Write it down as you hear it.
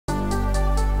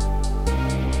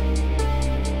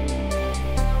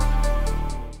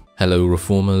Hello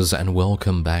Reformers and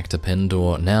welcome back to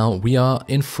Pendor. Now we are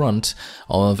in front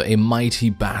of a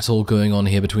mighty battle going on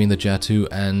here between the Jatu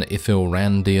and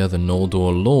Ithilrandir, the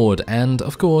Noldor Lord, and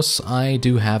of course I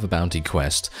do have a bounty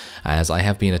quest as I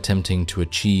have been attempting to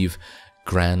achieve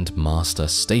Grand Master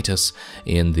status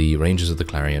in the Rangers of the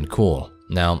Clarion Call.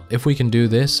 Now, if we can do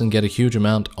this and get a huge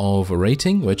amount of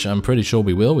rating, which I'm pretty sure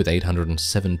we will with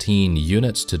 817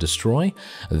 units to destroy,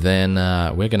 then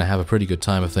we're going to have a pretty good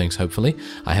time of things, hopefully.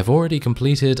 I have already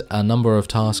completed a number of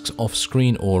tasks off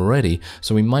screen already,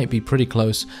 so we might be pretty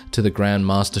close to the Grand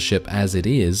Mastership as it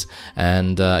is.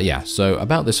 And yeah, so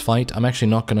about this fight, I'm actually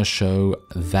not going to show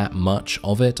that much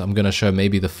of it. I'm going to show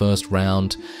maybe the first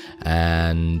round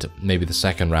and maybe the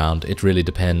second round. It really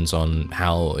depends on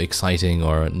how exciting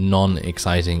or non-exciting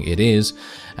it is,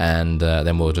 and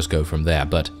then we'll just go from there.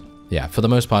 But yeah, for the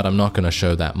most part I'm not going to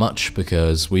show that much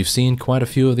because we've seen quite a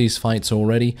few of these fights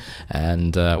already,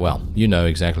 and well, you know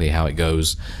exactly how it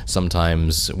goes.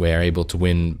 Sometimes we're able to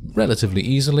win relatively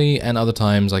easily, and other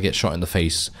times I get shot in the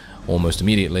face almost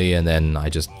immediately, and then I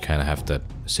just kind of have to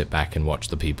sit back and watch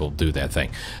the people do their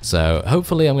thing. So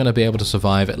hopefully I'm going to be able to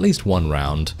survive at least one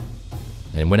round.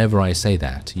 And whenever I say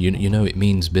that, you know it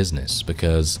means business,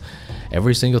 because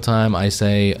every single time I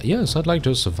say, yes, I'd like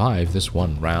to survive this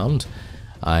one round,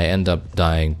 I end up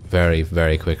dying very,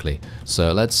 very quickly.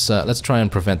 So let's try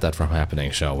and prevent that from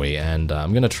happening, shall we? And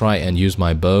I'm going to try and use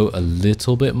my bow a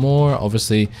little bit more.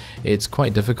 Obviously, it's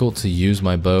quite difficult to use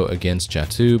my bow against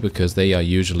Jatu because they are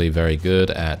usually very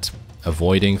good at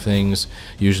avoiding things,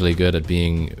 usually good at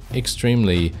being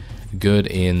extremely good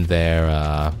in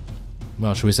their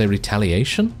well, should we say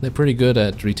retaliation? They're pretty good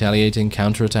at retaliating,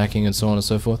 counterattacking, and so on and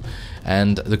so forth.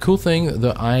 And the cool thing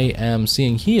that I am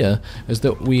seeing here is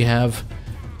that we have,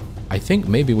 I think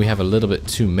maybe we have a little bit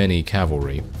too many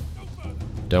cavalry,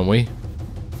 don't we?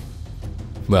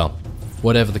 Well,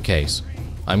 whatever the case,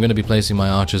 I'm going to be placing my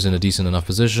archers in a decent enough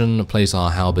position, place our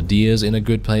halberdiers in a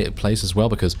good place as well,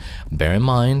 because bear in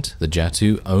mind, the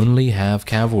Jatu only have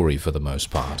cavalry for the most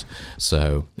part.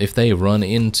 So if they run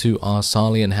into our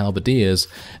Sarlian halberdiers,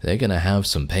 they're going to have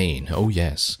some pain. Oh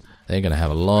yes, they're going to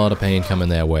have a lot of pain coming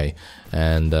their way.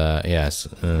 And yes,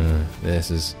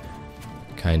 this is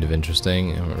kind of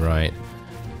interesting, right?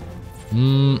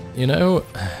 You know,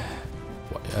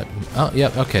 oh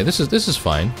yeah, okay, this is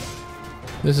fine.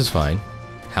 This is fine.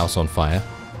 House on fire.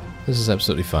 This is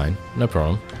absolutely fine, no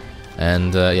problem.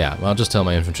 And yeah, I'll just tell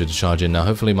my infantry to charge in now.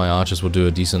 Hopefully my archers will do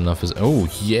a decent enough as. Oh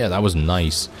yeah, that was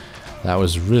nice. That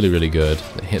was really, really good.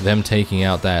 Them taking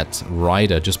out that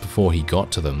rider just before he got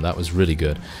to them, that was really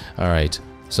good. Alright,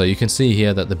 so you can see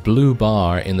here that the blue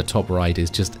bar in the top right is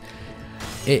just,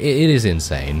 it is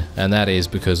insane, and that is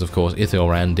because of course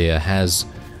Ithilrandir has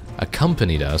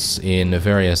accompanied us in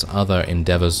various other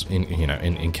endeavors, in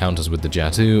encounters with the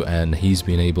Jatu, and he's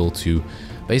been able to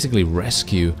basically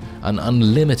rescue an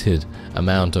unlimited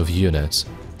amount of units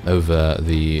over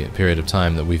the period of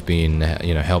time that we've been,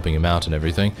 helping him out and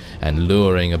everything, and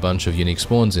luring a bunch of unique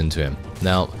spawns into him.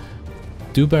 Now,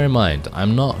 do bear in mind,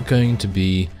 I'm not going to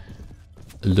be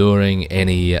luring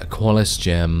any Qualis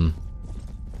Gem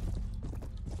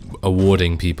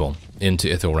awarding people into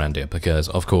Ithilrandir, because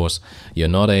of course you're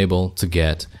not able to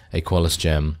get a Qualis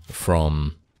Gem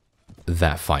from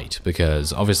that fight,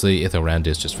 because obviously Ithilrandir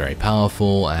is just very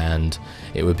powerful, and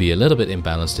it would be a little bit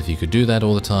imbalanced if you could do that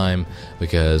all the time,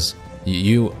 because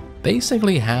you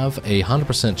basically have a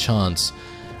 100% chance.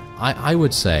 I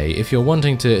would say if you're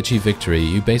wanting to achieve victory,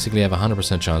 you basically have a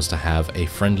 100% chance to have a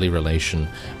friendly relation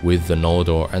with the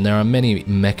Noldor, and there are many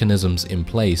mechanisms in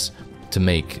place to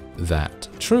make that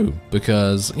true,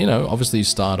 because obviously you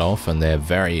start off and they're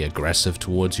very aggressive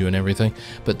towards you and everything,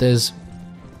 but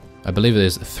I believe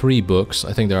there's 3 books.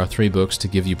 I think there are 3 books to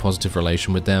give you positive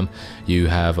relation with them. You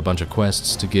have a bunch of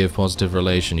quests to give positive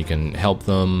relation. You can help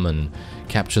them and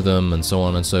capture them and so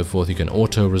on and so forth. You can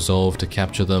auto-resolve to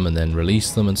capture them and then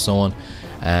release them and so on,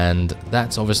 and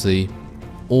that's obviously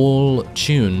all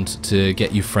tuned to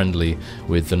get you friendly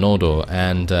with the Noldor.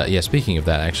 And yeah, speaking of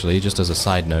that, actually, just as a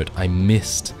side note, I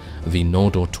missed the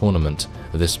Noldor tournament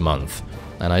this month,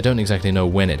 and I don't exactly know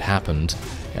when it happened,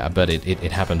 but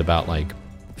it happened about like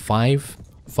 5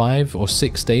 or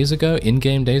 6 days ago,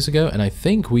 in-game days ago, and I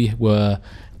think we were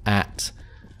at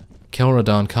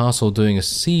Kelradan Castle doing a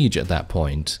siege at that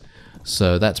point,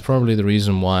 so that's probably the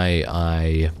reason why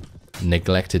I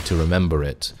neglected to remember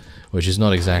it, which is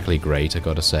not exactly great, I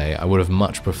gotta say. I would have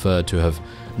much preferred to have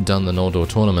done the Noldor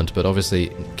tournament, but obviously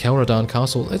Kelradan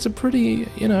Castle, it's a pretty,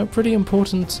 pretty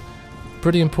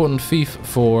important fief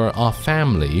for our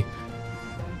family,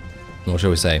 or shall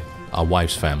we say, our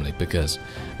wife's family, because,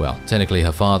 well, technically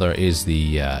her father is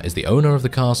the owner of the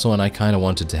castle, and I kind of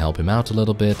wanted to help him out a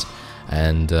little bit.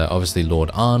 And obviously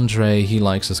Lord Andre, he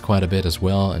likes us quite a bit as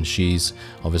well, and she's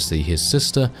obviously his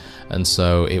sister, and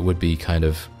so it would be kind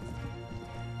of,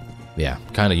 yeah,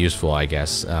 kind of useful, I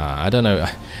guess. I don't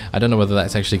know whether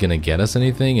that's actually going to get us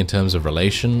anything in terms of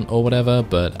relation or whatever,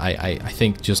 but I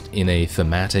think just in a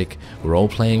thematic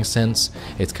role-playing sense,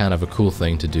 it's kind of a cool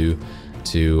thing to do,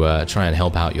 to try and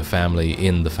help out your family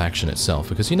in the faction itself,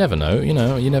 because you never know,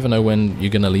 you never know when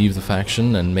you're going to leave the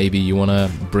faction, and maybe you want to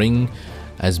bring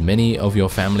as many of your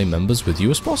family members with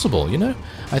you as possible,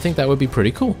 I think that would be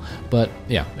pretty cool. But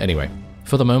yeah, anyway,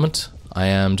 for the moment, I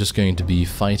am just going to be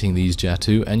fighting these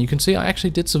Jatu, and you can see I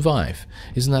actually did survive.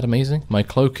 Isn't that amazing? My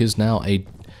cloak is now a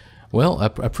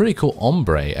pretty cool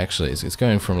ombre, actually. It's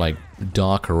going from like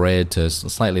dark red to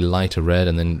slightly lighter red,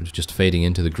 and then just fading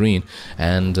into the green,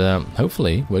 and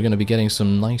hopefully we're going to be getting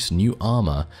some nice new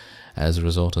armor as a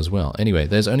result as well. Anyway,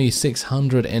 there's only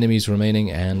 600 enemies remaining,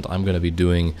 and I'm going to be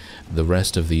doing the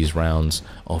rest of these rounds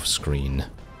off screen.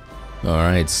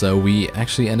 Alright, so we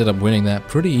actually ended up winning that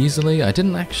pretty easily. I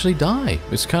didn't actually die.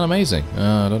 It's kind of amazing.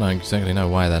 I don't exactly know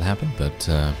why that happened, but,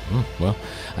 well,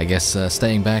 I guess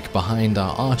staying back behind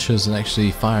our archers and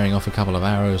actually firing off a couple of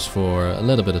arrows for a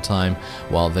little bit of time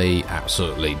while they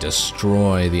absolutely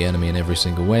destroy the enemy in every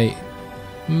single way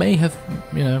may have,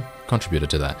 contributed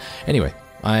to that. Anyway,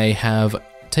 I have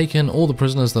taken all the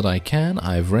prisoners that I can.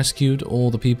 I've rescued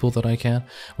all the people that I can.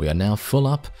 We are now full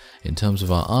up in terms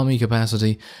of our army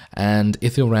capacity, and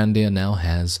Ithilrandir now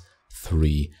has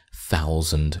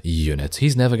 3,000 units.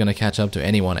 He's never going to catch up to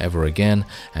anyone ever again,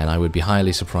 and I would be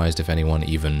highly surprised if anyone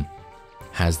even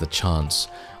has the chance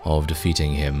of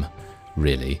defeating him,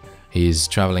 really. He's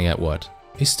traveling at what?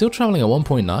 He's still traveling at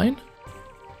 1.9?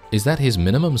 Is that his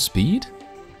minimum speed?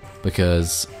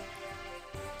 Because,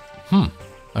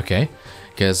 okay.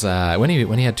 Because when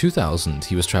he had 2,000,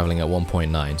 he was traveling at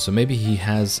 1.9, so maybe he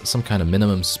has some kind of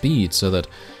minimum speed so that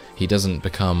he doesn't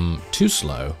become too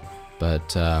slow, but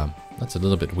that's a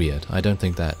little bit weird. I don't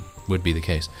think that would be the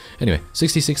case. Anyway,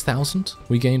 66,000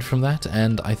 we gained from that,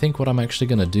 and I think what I'm actually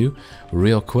going to do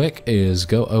real quick is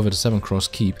go over to 7 Cross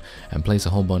Keep and place a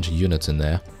whole bunch of units in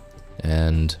there,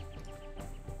 and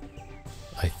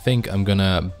I think I'm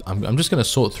just gonna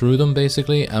sort through them.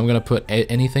 Basically, I'm gonna put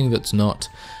anything that's not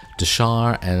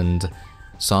Dashar and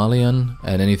Sarlian,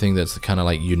 and anything that's kind of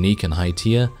like unique and high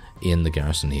tier in the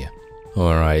garrison here.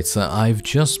 Alright, so I've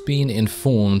just been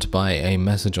informed by a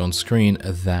message on screen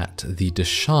that the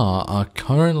Dashar are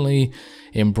currently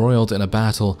embroiled in a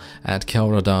battle at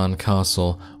Kelradan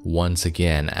Castle once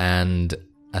again, and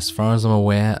as far as I'm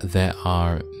aware, there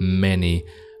are many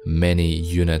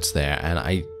units there, and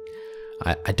I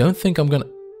don't think I'm gonna...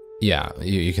 Yeah,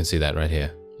 you can see that right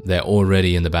here. They're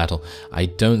already in the battle. I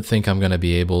don't think I'm gonna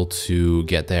be able to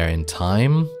get there in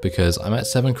time, because I'm at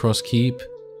 7 Cross Keep.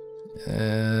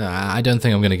 I don't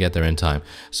think I'm gonna get there in time.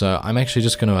 So I'm actually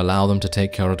just gonna allow them to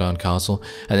take Kelradan Castle,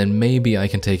 and then maybe I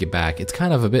can take it back. It's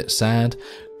kind of a bit sad,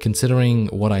 considering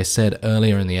what I said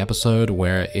earlier in the episode,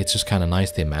 where it's just kind of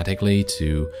nice thematically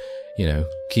to,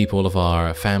 keep all of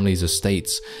our family's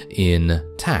estates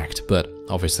intact, but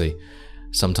obviously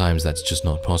sometimes that's just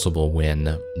not possible when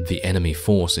the enemy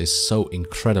force is so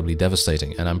incredibly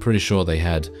devastating, and I'm pretty sure they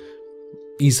had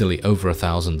easily over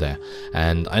 1,000 there.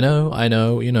 And I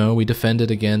know, we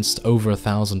defended against over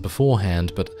 1,000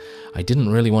 beforehand, but I didn't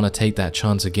really want to take that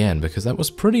chance again, because that was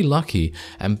pretty lucky,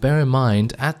 and bear in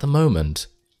mind, at the moment,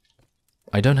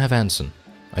 I don't have Anson.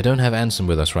 I don't have Anson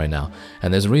with us right now,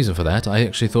 and there's a reason for that. I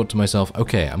actually thought to myself,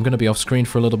 okay, I'm going to be off screen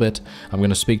for a little bit. I'm going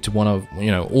to speak to one of,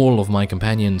 all of my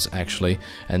companions, actually,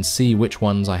 and see which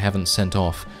ones I haven't sent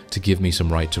off to give me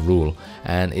some right to rule.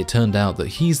 And it turned out that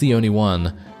he's the only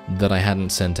one that I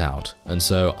hadn't sent out. And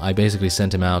so I basically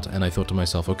sent him out, and I thought to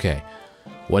myself, okay,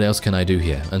 what else can I do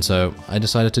here? And so I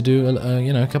decided to do,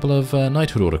 a couple of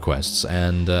knighthood order quests,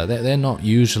 and they're not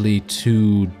usually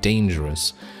too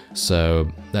dangerous. So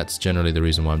that's generally the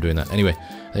reason why I'm doing that. Anyway,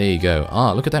 there you go.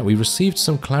 Ah, look at that. We received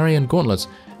some Clarion gauntlets.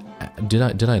 Did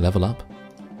I level up?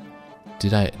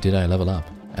 Did I level up?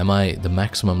 Am I the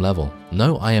maximum level?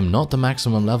 No, I am not the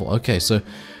maximum level. Okay, so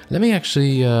let me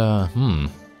actually I'm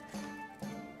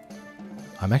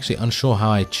actually unsure how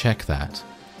I check that.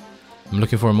 I'm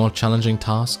looking for a more challenging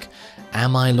task.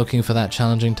 Am I looking for that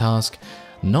challenging task?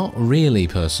 Not really,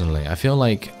 personally. I feel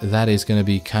like that is going to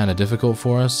be kind of difficult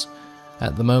for us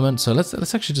at the moment. So let's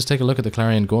actually just take a look at the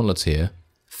Clarion gauntlets here.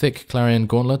 Thick Clarion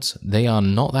gauntlets, they are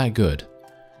not that good.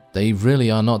 They really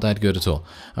are not that good at all.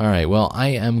 Alright, well, I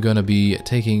am going to be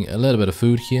taking a little bit of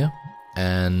food here,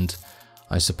 and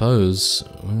I suppose,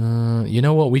 you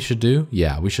know what we should do?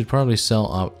 Yeah, we should probably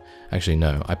sell up. Actually,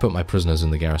 no, I put my prisoners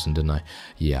in the garrison, didn't I?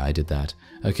 Yeah, I did that.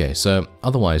 Okay, so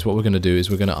otherwise, what we're going to do is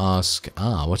we're going to ask,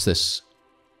 what's this?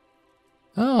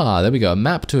 Ah, there we go, a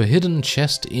map to a hidden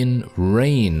chest in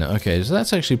rain. Okay, so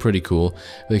that's actually pretty cool,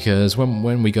 because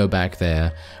when we go back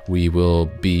there, we will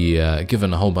be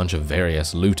given a whole bunch of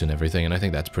various loot and everything, and I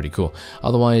think that's pretty cool.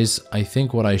 Otherwise, I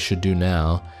think what I should do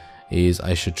now is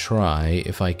I should try,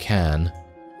 if I can,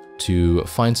 to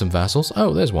find some vassals.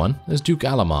 Oh, there's one. There's Duke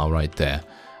Alamar right there.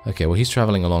 Okay, well, he's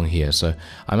traveling along here, so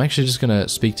I'm actually just going to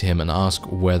speak to him and ask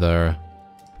whether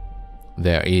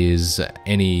there is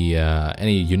any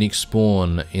unique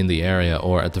spawn in the area,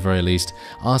 or at the very least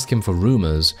ask him for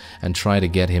rumors and try to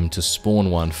get him to spawn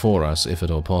one for us if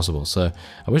at all possible. So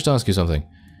I wish to ask you something.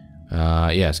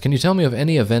 Yes, can you tell me of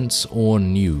any events or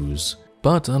news?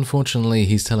 But unfortunately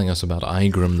he's telling us about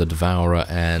Igrim the Devourer,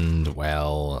 and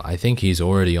well, I think he's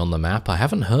already on the map. I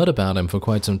haven't heard about him for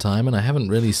quite some time, and I haven't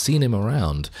really seen him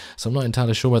around, so I'm not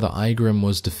entirely sure whether Igrim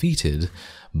was defeated,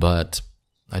 but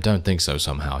I don't think so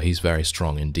somehow. He's very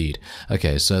strong indeed.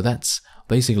 Okay, so that's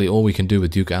basically all we can do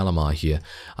with Duke Alamar here.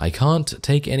 I can't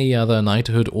take any other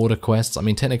knighthood order quests. I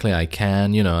mean, technically I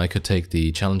can, you know, I could take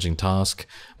the challenging task,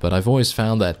 but I've always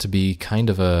found that to be kind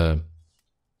of a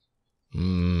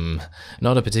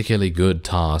not a particularly good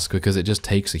task, because it just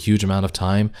takes a huge amount of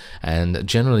time and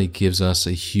generally gives us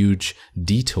a huge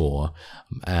detour,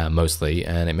 mostly,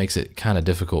 and it makes it kind of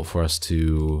difficult for us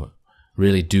to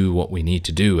really do what we need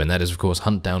to do, and that is of course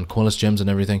hunt down Qualis gems and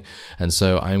everything. And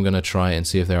so I'm going to try and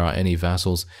see if there are any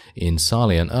vassals in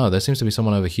Sarlian. Oh, there seems to be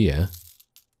someone over here.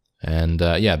 And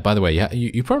yeah, by the way,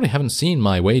 you probably haven't seen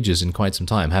my wages in quite some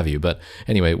time, have you? But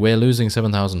anyway, we're losing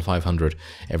 7,500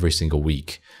 every single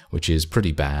week, which is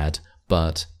pretty bad,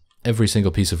 but every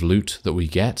single piece of loot that we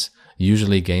get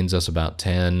usually gains us about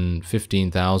 10,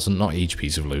 15,000, not each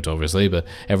piece of loot obviously, but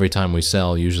every time we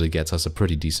sell usually gets us a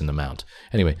pretty decent amount.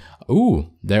 Anyway, ooh,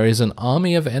 there is an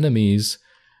army of enemies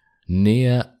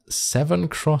near Seven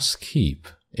Cross Keep.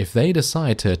 If they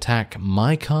decide to attack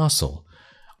my castle,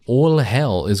 all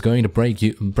hell is going to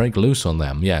break loose on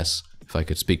them. Yes, if I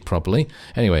could speak properly.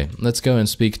 Anyway, let's go and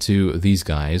speak to these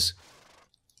guys.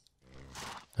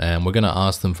 And we're going to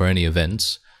ask them for any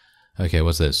events. Okay,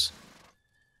 what's this?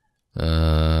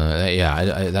 Yeah,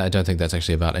 I don't think that's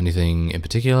actually about anything in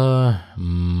particular.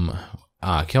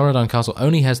 Kel'Radon Castle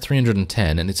only has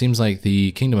 310, and it seems like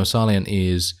the Kingdom of Sarlian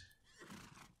is...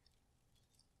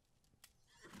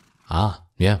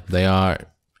 yeah, they are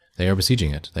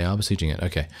besieging it. They are besieging it.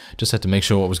 Okay, just had to make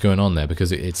sure what was going on there,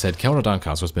 because it said Kel'Radon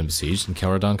Castle has been besieged and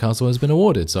Kel'Radon Castle has been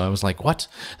awarded. So I was like, what?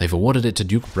 They've awarded it to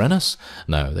Duke Brennus?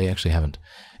 No, they actually haven't.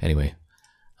 Anyway,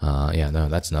 yeah, no,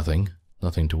 that's nothing.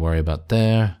 Nothing to worry about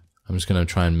there. I'm just going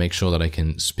to try and make sure that I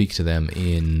can speak to them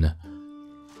in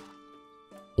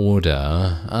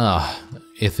order.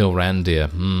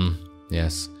 Ithilrandir.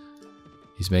 Yes.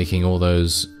 He's making all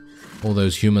those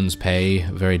humans pay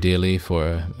very dearly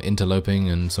for interloping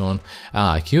and so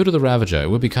on. Kyoto the Ravager. It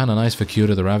would be kind of nice for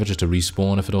Kyoto the Ravager to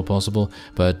respawn if at all possible,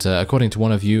 but according to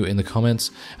one of you in the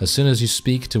comments, as soon as you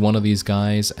speak to one of these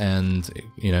guys and,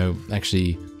 you know,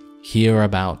 actually hear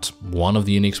about one of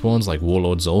the unique spawns, like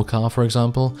Warlord Zolkar, for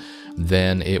example,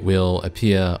 then it will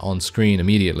appear on screen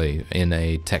immediately in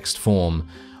a text form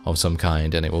of some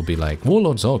kind, and it will be like,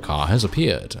 Warlord Zolkar has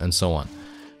appeared, and so on.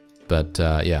 But,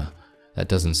 yeah. That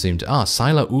doesn't seem to...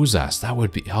 Sylar Uzas. That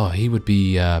would be... he would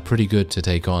be pretty good to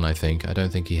take on, I think. I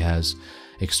don't think he has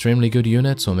extremely good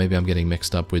units, or maybe I'm getting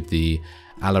mixed up with the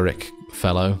Alaric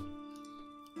fellow.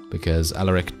 Because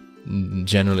Alaric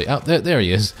generally... Oh, there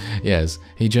he is. Yes,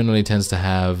 he generally tends to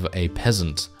have a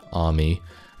peasant army,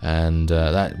 and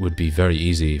that would be very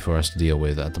easy for us to deal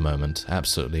with at the moment.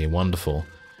 Absolutely wonderful.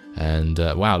 And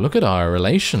wow, look at our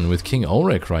relation with King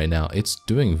Ulrich right now. It's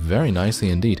doing very nicely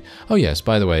indeed. Oh yes,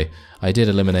 by the way, I did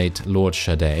eliminate Lord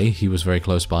Shadé. He was very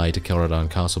close by to Kel'Radon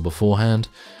Castle beforehand,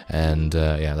 and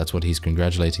yeah, that's what he's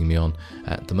congratulating me on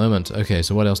at the moment. Okay,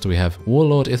 so what else do we have?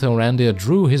 Warlord Ithilrandir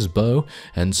drew his bow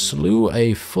and slew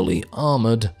a fully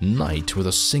armored knight with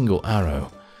a single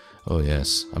arrow. Oh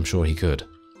yes, I'm sure he could.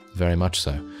 Very much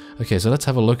so. Okay, so let's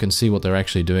have a look and see what they're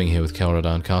actually doing here with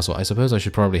Kel'Radon Castle. I suppose I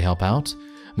should probably help out.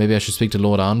 Maybe I should speak to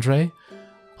Lord Andre?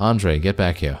 Andre, get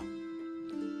back here.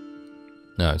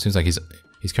 No, it seems like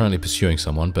he's currently pursuing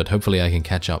someone, but hopefully I can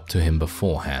catch up to him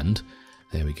beforehand.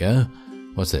 There we go.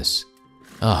 What's this?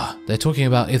 They're talking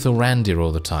about Ithilrandir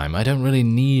all the time. I don't really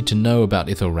need to know about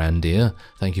Ithilrandir,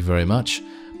 thank you very much.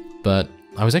 But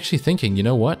I was actually thinking, you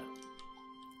know what?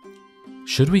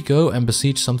 Should we go and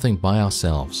besiege something by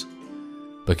ourselves?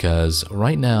 Because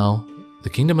right now, the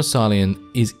Kingdom of Sarlian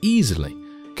is easily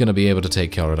going to be able to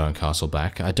take Caradon Castle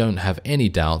back. I don't have any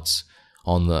doubts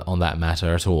on that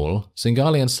matter at all.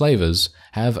 Singalian slavers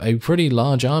have a pretty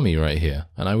large army right here,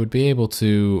 and I would be able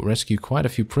to rescue quite a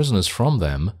few prisoners from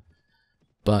them,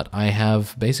 but I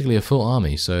have basically a full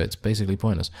army, so it's basically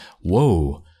pointless.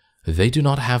 Whoa, they do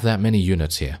not have that many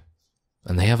units here.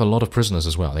 And they have a lot of prisoners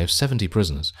as well. They have 70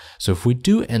 prisoners. So if we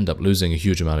do end up losing a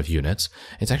huge amount of units,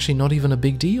 it's actually not even a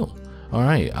big deal.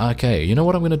 Alright, okay, you know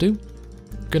what I'm going to do?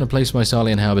 I'm going to place my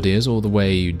Salian Halberdiers all the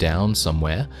way down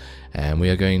somewhere, and we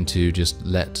are going to just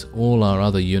let all our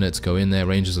other units go in there,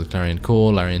 Rangers of the Clarion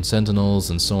Call, Larian Sentinels,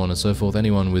 and so on and so forth,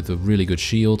 anyone with a really good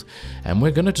shield, and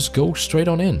we're going to just go straight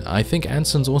on in. I think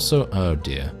Anson's also... oh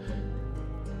dear.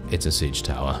 It's a siege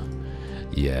tower.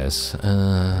 Yes,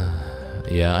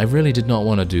 yeah, I really did not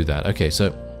want to do that. Okay,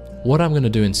 so what I'm going to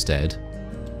do instead...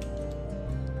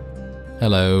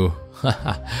 hello.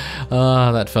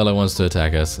 Ah, that fellow wants to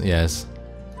attack us, yes.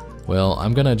 Well,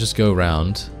 I'm going to just go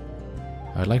around.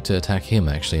 I'd like to attack him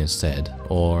actually instead.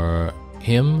 Or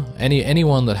him.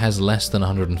 Anyone that has less than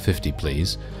 150,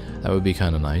 please. That would be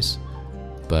kind of nice.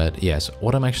 But yes,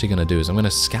 what I'm actually going to do is I'm going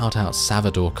to scout out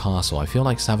Savador Castle. I feel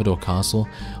like Savador Castle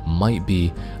might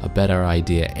be a better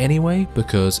idea anyway,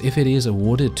 because if it is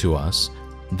awarded to us,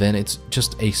 then it's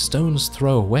just a stone's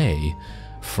throw away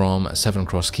from Seven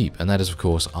Cross Keep, and that is of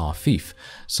course our fief.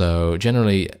 So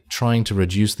generally trying to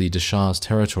reduce the Deshar's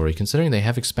territory, considering they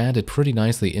have expanded pretty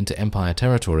nicely into Empire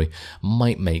territory,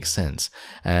 might make sense.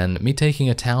 And me taking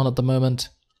a town at the moment...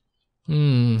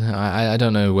 I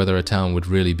don't know whether a town would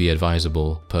really be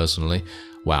advisable, personally.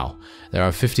 Wow, there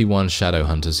are 51 Shadow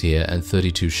Hunters here and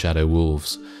 32 Shadow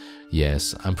Wolves.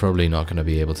 Yes, I'm probably not going to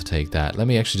be able to take that. Let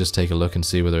me actually just take a look and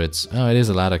see whether it's... oh, it is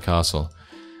a ladder castle.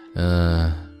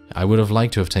 I would have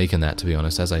liked to have taken that, to be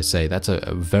honest. As I say, that's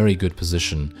a very good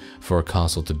position for a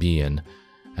castle to be in.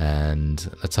 And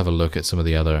let's have a look at some of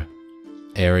the other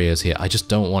areas here. I just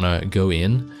don't want to go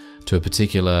in to a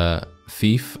particular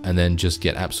fief and then just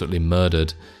get absolutely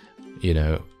murdered, you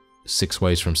know, 6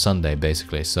 ways from Sunday,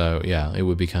 basically. So yeah, it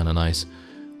would be kind of nice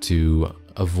to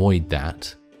avoid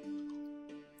that.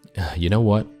 You know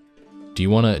what? Do you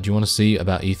want to see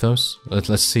about Ethos?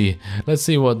 Let's see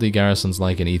what the garrison's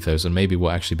like in Ethos, and maybe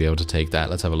we'll actually be able to take that.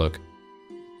 Let's have a look.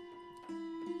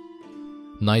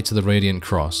 Knights of the Radiant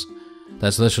Cross.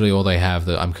 That's literally all they have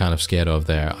that I'm kind of scared of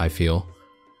there, I feel.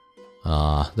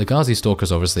 The Ghazi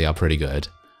Stalkers obviously are pretty good.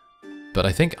 But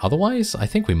I think otherwise, I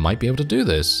think we might be able to do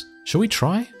this. Shall we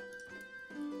try?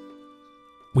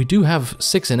 We do have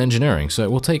 6 in engineering, so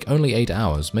it will take only 8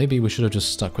 hours. Maybe we should have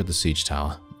just stuck with the siege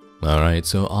tower. Alright,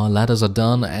 so our ladders are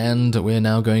done, and we're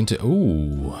now going to...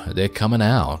 ooh, they're coming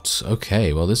out.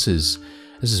 Okay, well this is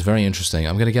very interesting.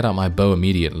 I'm going to get out my bow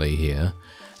immediately here,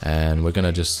 and we're going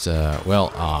to just,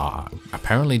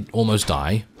 apparently almost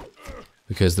die.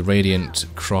 Because the Radiant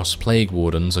Cross Plague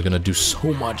Wardens are going to do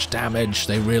so much damage.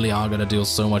 They really are going to deal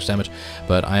so much damage.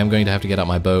 But I am going to have to get out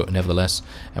my bow nevertheless.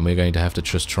 And we're going to have to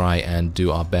just try and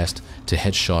do our best to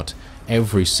headshot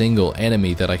every single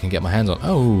enemy that I can get my hands on.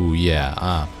 Oh,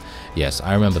 yeah. Yes,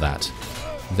 I remember that.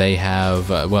 They have,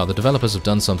 well, the developers have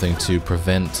done something to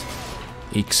prevent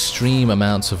extreme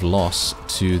amounts of loss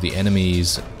to the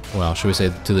enemies... well, shall we say,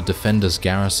 to the defender's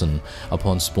garrison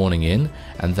upon spawning in,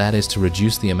 and that is to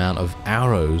reduce the amount of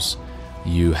arrows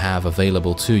you have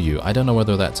available to you. I don't know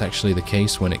whether that's actually the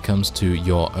case when it comes to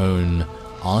your own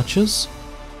archers,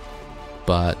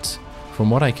 but from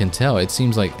what I can tell, it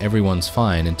seems like everyone's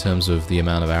fine in terms of the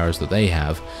amount of arrows that they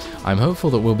have. I'm hopeful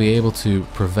that we'll be able to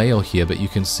prevail here, but you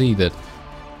can see that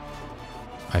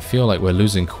I feel like we're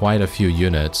losing quite a few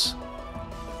units.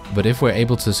 But if we're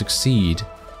able to succeed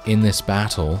in this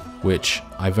battle, which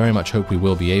I very much hope we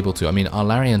will be able to. I mean, our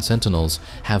Larian Sentinels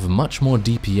have much more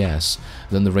DPS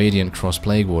than the Radiant Cross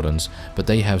Plague Wardens, but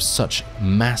they have such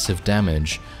massive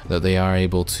damage that they are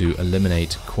able to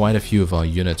eliminate quite a few of our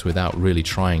units without really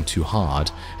trying too hard,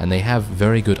 and they have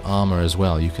very good armor as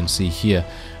well. You can see here.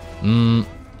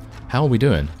 How are we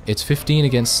doing? It's 15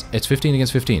 against 15, 15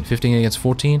 against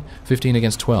 14, 15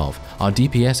 against 12. Our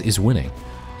DPS is winning.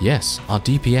 Yes, our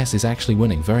DPS is actually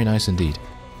winning. Very nice indeed.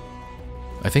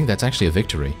 I think that's actually a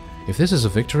victory. If this is a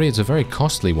victory, it's a very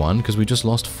costly one, because we just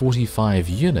lost 45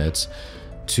 units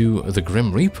to the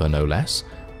Grim Reaper, no less.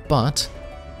 But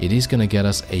it is going to get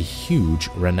us a huge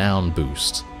renown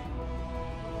boost,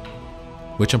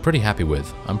 which I'm pretty happy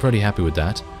with. I'm pretty happy with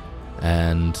that.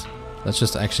 And let's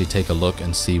just actually take a look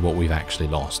and see what we've actually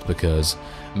lost, because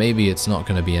maybe it's not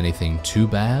going to be anything too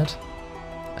bad,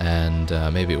 and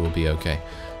maybe it will be okay.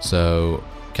 So,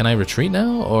 can I retreat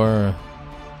now, or...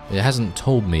 it hasn't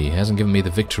told me, it hasn't given me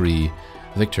the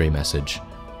victory message.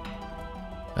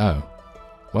 Oh.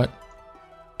 What?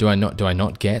 Do I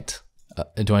not get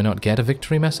a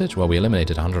victory message? Well, we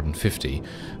eliminated 150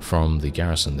 from the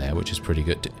garrison there, which is pretty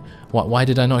good. Why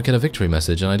did I not get a victory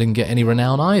message and I didn't get any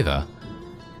renown either?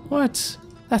 What?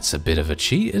 That's a bit of a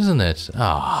cheat, isn't it?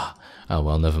 Ah. Oh,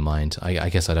 well, never mind. I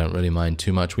guess I don't really mind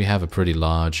too much. We have a pretty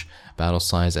large battle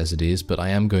size as it is, but I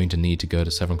am going to need to go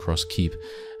to Severn Cross Keep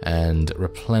and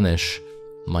replenish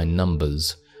my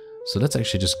numbers. So let's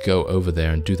actually just go over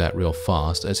there and do that real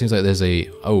fast. It seems like there's a...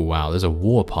 Oh, wow, there's a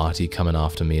war party coming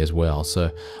after me as well. So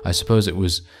I suppose it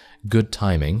was good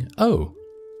timing. Oh.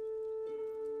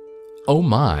 Oh,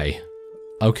 my.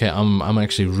 Okay, I'm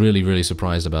actually really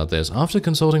surprised about this. After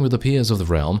consulting with the peers of the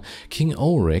realm, King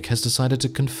Ulrich has decided to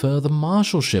confer the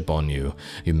marshalship on you.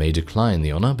 You may decline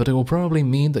the honor, but it will probably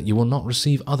mean that you will not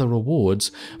receive other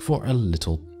rewards for a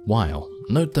little while.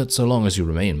 Note that so long as you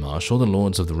remain marshal, the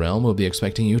lords of the realm will be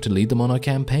expecting you to lead them on a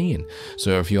campaign.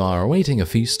 So if you are awaiting a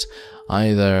feast,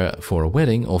 either for a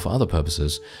wedding or for other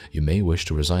purposes, you may wish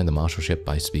to resign the marshalship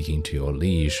by speaking to your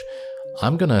liege.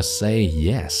 I'm gonna say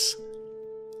yes.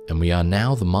 And we are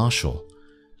now the marshal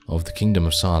of the Kingdom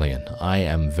of Sarlian. I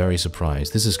am very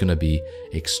surprised. This is going to be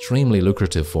extremely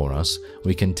lucrative for us.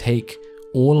 We can take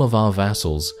all of our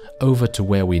vassals over to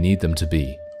where we need them to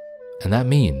be. And that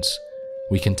means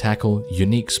we can tackle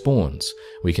unique spawns.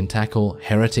 We can tackle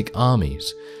heretic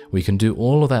armies. We can do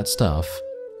all of that stuff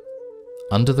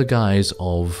under the guise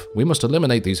of, we must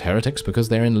eliminate these heretics because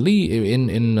they're in allegiance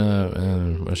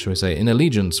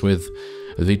with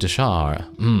the Tashar.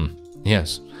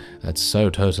 Yes, that's so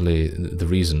totally the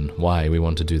reason why we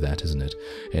want to do that, isn't it?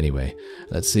 Anyway,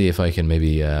 let's see if I can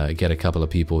maybe get a couple of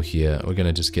people here. We're going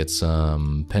to just get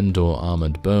some Pendor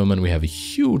armored bowmen. We have a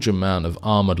huge amount of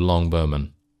armored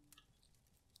longbowmen.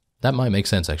 That might make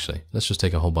sense, actually. Let's just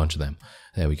take a whole bunch of them.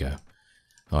 There we go.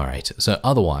 Alright, so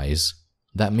otherwise,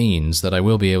 that means that I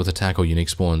will be able to tackle unique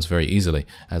spawns very easily,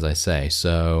 as I say.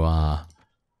 So,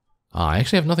 I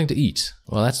actually have nothing to eat.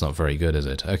 Well, that's not very good, is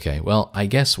it? Okay, well, I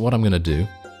guess what I'm going to do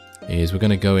is we're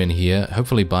going to go in here,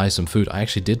 hopefully buy some food. I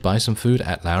actually did buy some food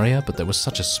at Laria, but there was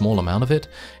such a small amount of it,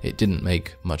 it didn't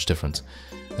make much difference.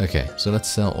 Okay, so let's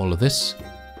sell all of this.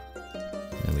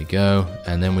 There we go.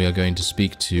 And then we are going to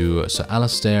speak to Sir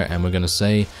Alistair, and we're going to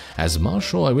say, as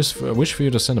Marshal, I wish for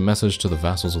you to send a message to the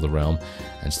vassals of the realm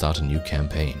and start a new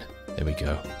campaign. There we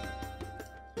go.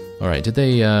 Alright, did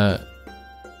they...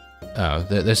 Oh,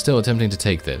 they're still attempting to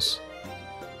take this.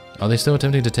 Are they still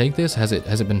attempting to take this? Has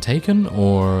it been taken,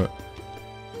 or...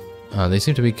 they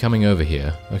seem to be coming over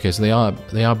here. Okay, so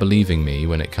they are believing me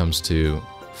when it comes to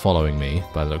following me,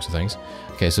 by the looks of things.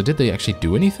 Okay, so did they actually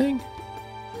do anything?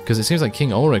 Because it seems like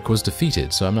King Ulrich was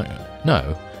defeated, so I'm not...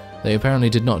 No, they apparently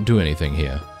did not do anything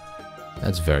here.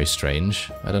 That's very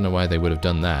strange. I don't know why they would have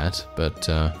done that, but...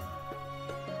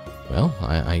 Well,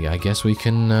 I guess we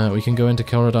can go into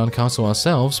Kelradan Castle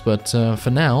ourselves, but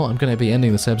for now, I'm going to be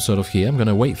ending this episode off here. I'm going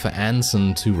to wait for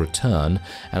Anson to return,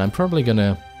 and I'm probably going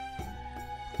to...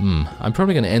 I'm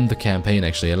probably going to end the campaign,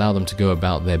 actually, allow them to go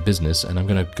about their business, and I'm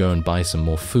going to go and buy some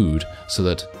more food, so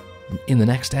that in the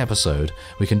next episode,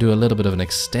 we can do a little bit of an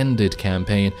extended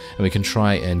campaign, and we can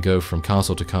try and go from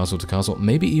castle to castle to castle,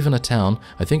 maybe even a town.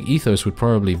 I think Ethos would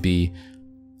probably be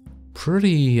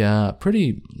pretty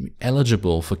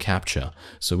eligible for capture,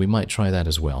 so we might try that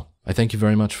as well. I thank you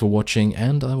very much for watching,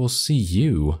 and I will see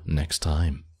you next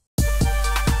time.